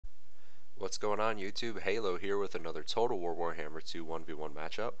What's going on YouTube? Heylow here with another Total War Warhammer 2 1v1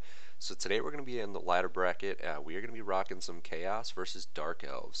 matchup. So today we're going to be in the ladder bracket. We are going to be rocking some Chaos versus Dark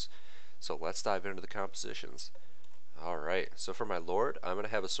Elves. So let's dive into the compositions. Alright, so for my Lord, I'm going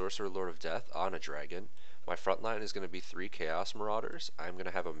to have a Sorcerer Lord of Death on a Dragon. My front line is going to be 3 Chaos Marauders. I'm going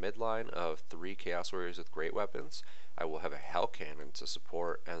to have a midline of 3 Chaos Warriors with great weapons. I will have a Hell Cannon to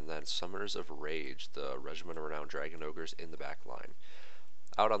support, and then Summoners of Rage, the Regiment of Renowned Dragon Ogres in the back line.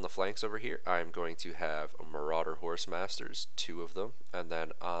 Out on the flanks over here, I'm going to have a Marauder Horsemasters, 2 of them, and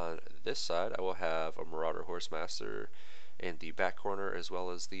then on this side I will have a Marauder Horsemaster in the back corner as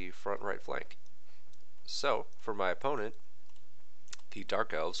well as the front right flank. So, for my opponent, the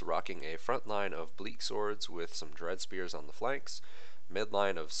Dark Elves rocking a front line of Bleak Swords with some Dread Spears on the flanks, mid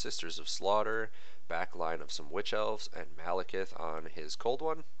line of Sisters of Slaughter, back line of some Witch Elves, and Malekith on his Cold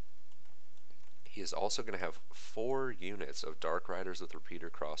One. He is also going to have 4 units of Dark Riders with repeater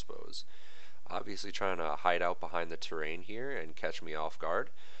crossbows. Obviously trying to hide out behind the terrain here and catch me off guard.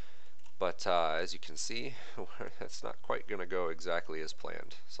 But as you can see, that's not quite going to go exactly as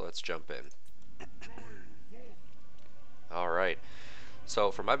planned. So let's jump in. Alright,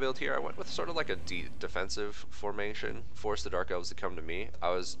 so for my build here, I went with sort of like a defensive formation. Forced the Dark Elves to come to me.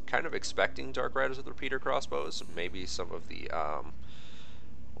 I was kind of expecting Dark Riders with repeater crossbows. Maybe some of the,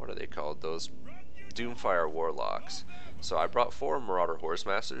 what are they called? Those Doomfire Warlocks. So I brought 4 Marauder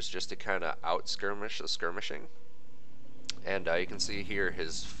Horsemasters just to kind of out-skirmish the skirmishing. And you can see here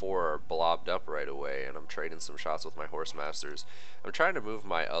his 4 are blobbed up right away, and I'm trading some shots with my Horsemasters. I'm trying to move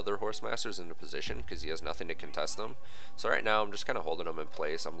my other Horsemasters into position because he has nothing to contest them. So right now I'm just kind of holding them in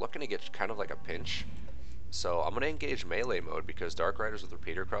place. I'm looking to get kind of like a pinch. So I'm going to engage melee mode because Dark Riders with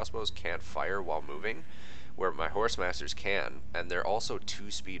repeater crossbows can't fire while moving, where my Horsemasters can, and they're also 2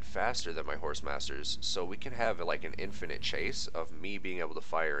 speed faster than my Horsemasters, so we can have like an infinite chase of me being able to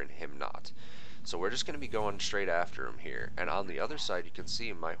fire and him not. So we're just going to be going straight after him here, and on the other side you can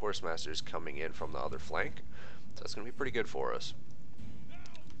see my Horsemasters coming in from the other flank, so it's going to be pretty good for us.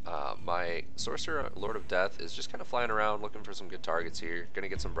 My Sorcerer Lord of Death is just kind of flying around looking for some good targets here, going to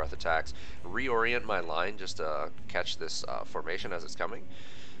get some breath attacks, reorient my line just to catch this formation as it's coming.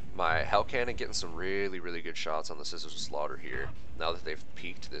 My Hell Cannon getting some really good shots on the Sisters of Slaughter here, now that they've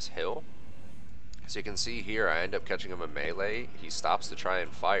peaked this hill. So you can see here, I end up catching him in melee. He stops to try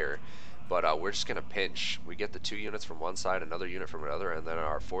and fire, but we're just going to pinch. We get the 2 units from one side, another unit from another, and then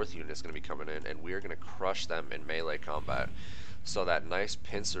our 4th unit is going to be coming in, and we are going to crush them in melee combat. So that nice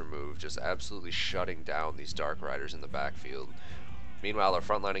pincer move just absolutely shutting down these Dark Riders in the backfield. Meanwhile, our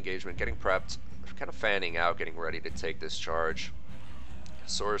frontline engagement getting prepped, kind of fanning out, getting ready to take this charge.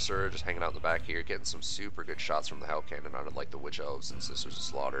 Sorcerer just hanging out in the back here, getting some super good shots from the Hell Cannon out of like the Witch Elves and Sisters of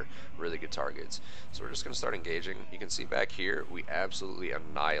Slaughter. Really good targets. So we're just going to start engaging. You can see back here, we absolutely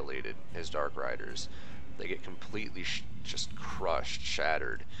annihilated his Dark Riders. They get completely just crushed,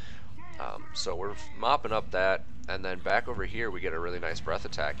 shattered. So we're mopping up that, and then back over here we get a really nice breath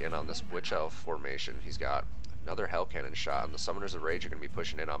attack in on this Witch Elf formation. He's got another Hell Cannon shot, and the Summoners of Rage are going to be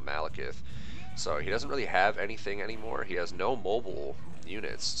pushing in on Malekith. So he doesn't really have anything anymore. He has no mobile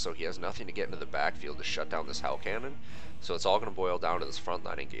units, so he has nothing to get into the backfield to shut down this Hell Cannon. So it's all going to boil down to this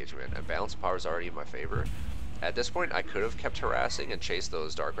frontline engagement, and balance of power is already in my favor. At this point, I could have kept harassing and chased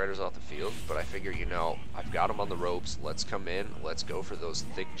those Dark Riders off the field, but I figure, you know, I've got them on the ropes. Let's come in. Let's go for those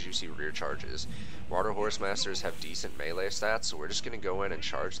thick, juicy rear charges. Marauder Horsemasters have decent melee stats, so we're just going to go in and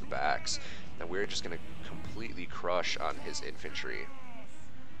charge the backs, and we're just going to completely crush on his infantry.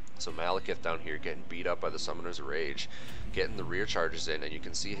 So Malekith down here getting beat up by the Summoners of Rage, getting the rear charges in, and you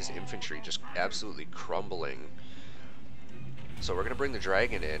can see his infantry just absolutely crumbling. So we're going to bring the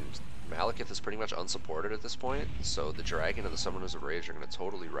dragon in. Malekith is pretty much unsupported at this point, so the dragon and the Summoners of Rage are going to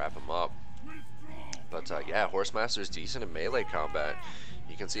totally wrap him up. But yeah, Horsemaster's decent in melee combat.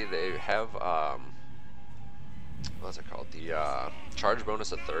 You can see they have, what's it called? The charge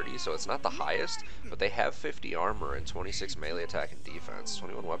bonus of 30, so it's not the highest, but they have 50 armor and 26 melee attack and defense,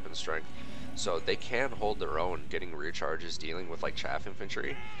 21 weapon strength. So they can hold their own, getting rear charges, dealing with like chaff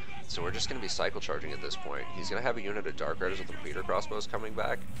infantry. So we're just going to be cycle charging at this point. He's going to have a unit of Dark Riders with repeater crossbows coming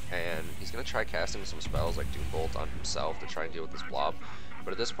back, and he's going to try casting some spells like Doombolt on himself to try and deal with this blob.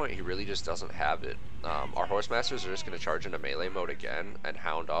 But at this point, he really just doesn't have it. Our Horsemasters are just going to charge into melee mode again and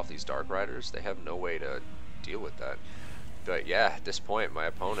hound off these Dark Riders. They have no way to deal with that. But yeah, at this point, my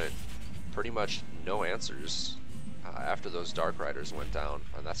opponent pretty much no answers after those Dark Riders went down,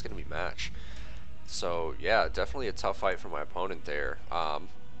 and that's going to be match. So yeah, definitely a tough fight for my opponent there.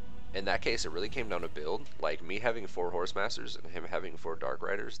 In that case, it really came down to build. Like, me having 4 Horsemasters and him having 4 Dark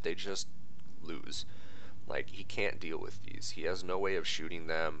Riders, they just lose. Like, he can't deal with these. He has no way of shooting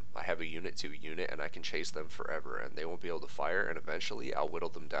them. I have a unit to unit, and I can chase them forever, and they won't be able to fire, and eventually I'll whittle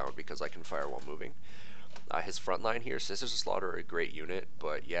them down because I can fire while moving. His front line here, Scissors of Slaughter, a great unit,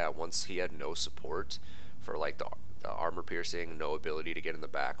 but yeah, once he had no support for like the armor piercing, no ability to get in the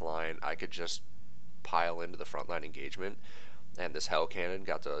back line, I could just pile into the frontline engagement, and this Hell Cannon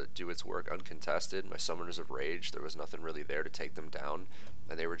got to do its work uncontested. My Summoners of Rage, there was nothing really there to take them down,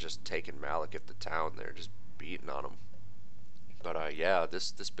 and they were just taking Malekith to town. They're just beating on them. But yeah,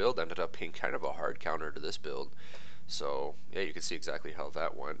 this build ended up being kind of a hard counter to this build. So yeah, you can see exactly how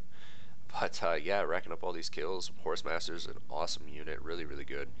that went. But yeah, racking up all these kills. Horsemasters, an awesome unit, really, really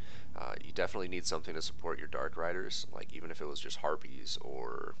good. You definitely need something to support your Dark Riders, like even if it was just Harpies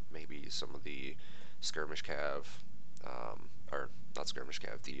or maybe some of the Skirmish Cav, or not Skirmish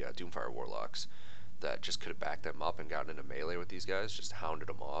Cav, the Doomfire Warlocks that just could have backed them up and gotten into melee with these guys, just hounded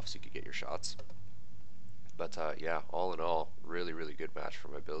them off so you could get your shots. But yeah, all in all, really, really good match for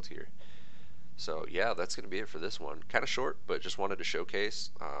my build here. So yeah, that's going to be it for this one. Kind of short, but just wanted to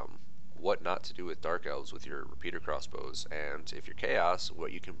showcase what not to do with Dark Elves with your repeater crossbows, and if you're Chaos,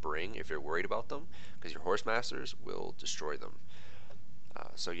 what you can bring if you're worried about them, because your Horsemasters will destroy them.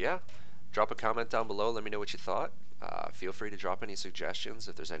 So yeah, drop a comment down below, let me know what you thought. Feel free to drop any suggestions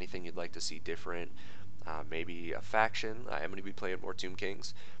if there's anything you'd like to see different. Maybe a faction. I am going to be playing more Tomb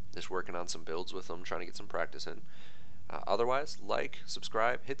Kings, just working on some builds with them, trying to get some practice in. Otherwise, like,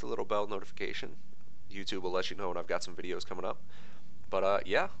 subscribe, hit the little bell notification. YouTube will let you know when I've got some videos coming up. But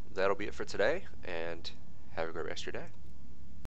yeah, that'll be it for today, and have a great rest of your day.